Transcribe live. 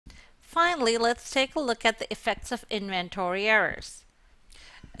Finally, let's take a look at the effects of inventory errors.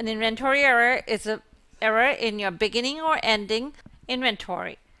 An inventory error is an error in your beginning or ending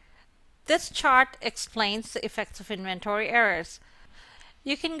inventory. This chart explains the effects of inventory errors.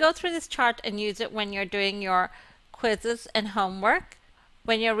 You can go through this chart and use it when you're doing your quizzes and homework.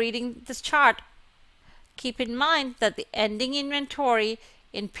 When you're reading this chart, keep in mind that the ending inventory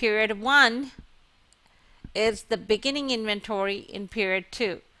in period 1 is the beginning inventory in period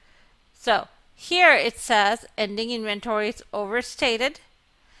 2. So here it says ending inventory is overstated,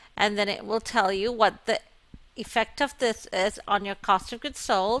 and then it will tell you what the effect of this is on your cost of goods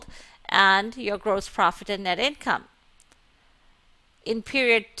sold and your gross profit and net income. In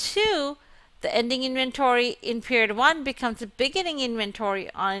period 2, the ending inventory in period 1 becomes the beginning inventory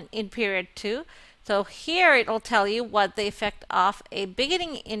in period 2. So here it will tell you what the effect of a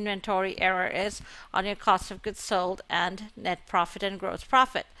beginning inventory error is on your cost of goods sold and net profit and gross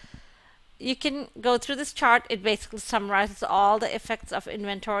profit. You can go through this chart. It basically summarizes all the effects of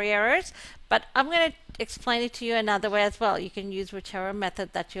inventory errors, but I'm going to explain it to you another way as well. You can use whichever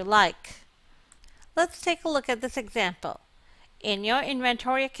method that you like. Let's take a look at this example. In your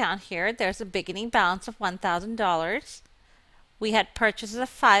inventory account here, there's a beginning balance of $1,000. We had purchases of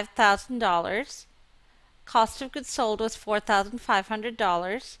 $5,000. Cost of goods sold was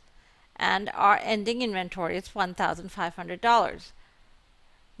 $4,500, and our ending inventory is $1,500.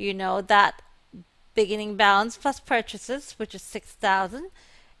 You know that beginning balance plus purchases, which is $6,000,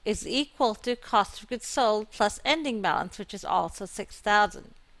 is equal to cost of goods sold plus ending balance, which is also $6,000.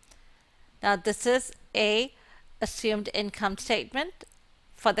 Now this is a assumed income statement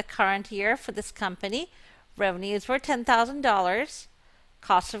for the current year for this company. Revenues were $10,000.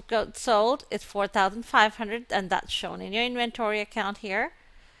 Cost of goods sold is $4,500, and that's shown in your inventory account here.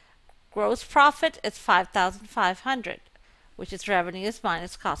 Gross profit is $5,500, which is revenues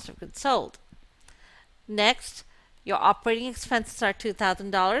minus cost of goods sold. Next, your operating expenses are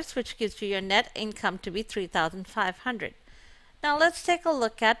 $2,000, which gives you your net income to be $3,500. Now let's take a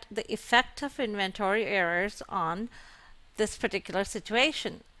look at the effect of inventory errors on this particular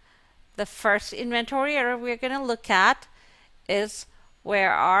situation. The first inventory error we're going to look at is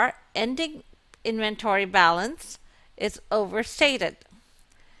where our ending inventory balance is overstated.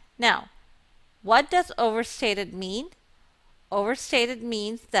 Now, what does overstated mean? Overstated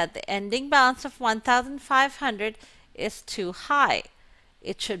means that the ending balance of $1,500 is too high.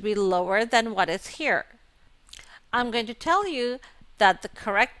 It should be lower than what is here. I'm going to tell you that the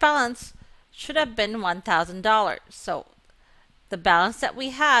correct balance should have been $1,000. So the balance that we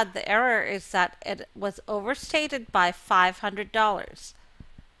had, the error is that it was overstated by $500.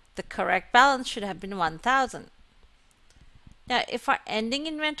 The correct balance should have been $1,000. Now, if our ending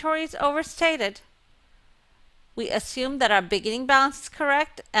inventory is overstated, we assume that our beginning balance is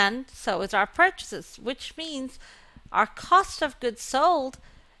correct, and so is our purchases, which means our cost of goods sold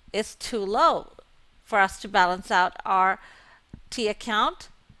is too low for us to balance out our T account.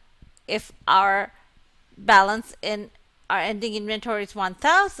 If our balance in our ending inventory is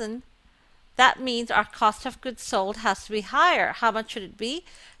 1,000, that means our cost of goods sold has to be higher. How much should it be?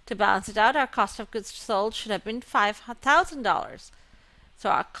 To balance it out, our cost of goods sold should have been $5,000. So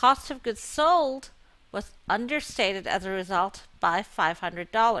our cost of goods sold was understated as a result by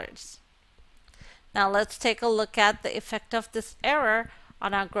 $500. Now let's take a look at the effect of this error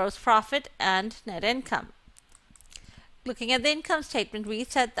on our gross profit and net income. Looking at the income statement, we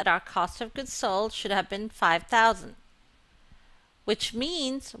said that our cost of goods sold should have been $5,000, which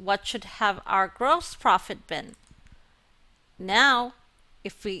means what should have our gross profit been? Now,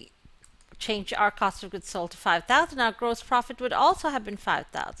 if we change our cost of goods sold to $5,000, our gross profit would also have been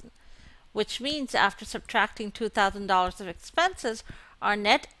 $5,000, which means after subtracting $2,000 of expenses, our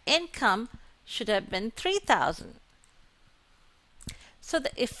net income should have been $3,000. So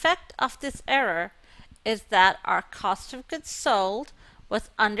the effect of this error is that our cost of goods sold was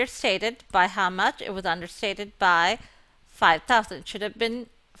understated by how much? It was understated by $5,000. It should have been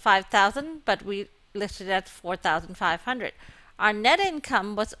 $5,000, but we listed it at $4,500. Our net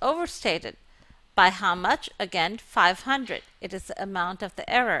income was overstated by how much? Again, $500. It is the amount of the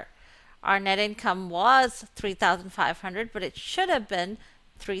error. Our net income was $3,500, but it should have been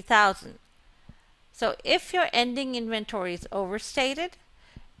 $3,000. So if your ending inventory is overstated,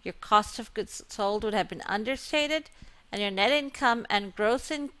 your cost of goods sold would have been understated, and your net income and gross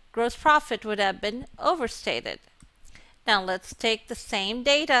profit would have been overstated. Now let's take the same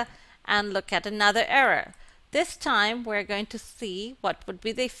data and look at another error. This time we're going to see what would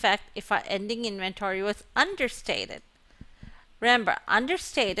be the effect if our ending inventory was understated. Remember,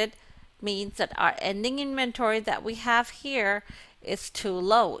 understated means that our ending inventory that we have here is too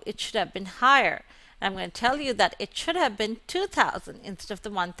low. It should have been higher. And I'm going to tell you that it should have been 2,000 instead of the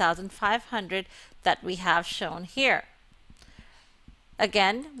 1,500 that we have shown here.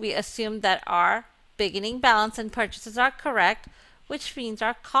 Again, we assume that our beginning balance and purchases are correct, which means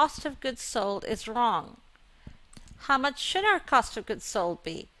our cost of goods sold is wrong. How much should our cost of goods sold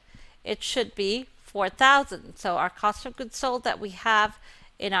be? It should be 4,000. So our cost of goods sold that we have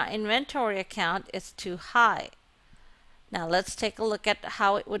in our inventory account is too high. Now let's take a look at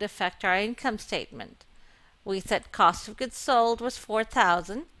how it would affect our income statement. We said cost of goods sold was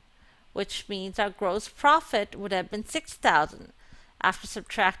 4,000, which means our gross profit would have been 6,000. After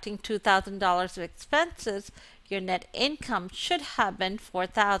subtracting $2,000 of expenses, your net income should have been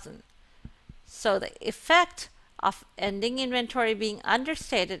 4,000. So the effect of ending inventory being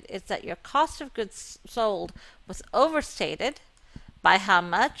understated is that your cost of goods sold was overstated. By how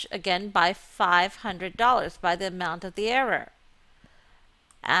much? Again, by $500, by the amount of the error.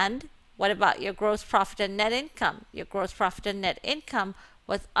 And what about your gross profit and net income? Your gross profit and net income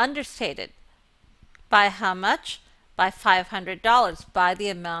was understated. By how much? By $500, by the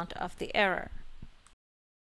amount of the error.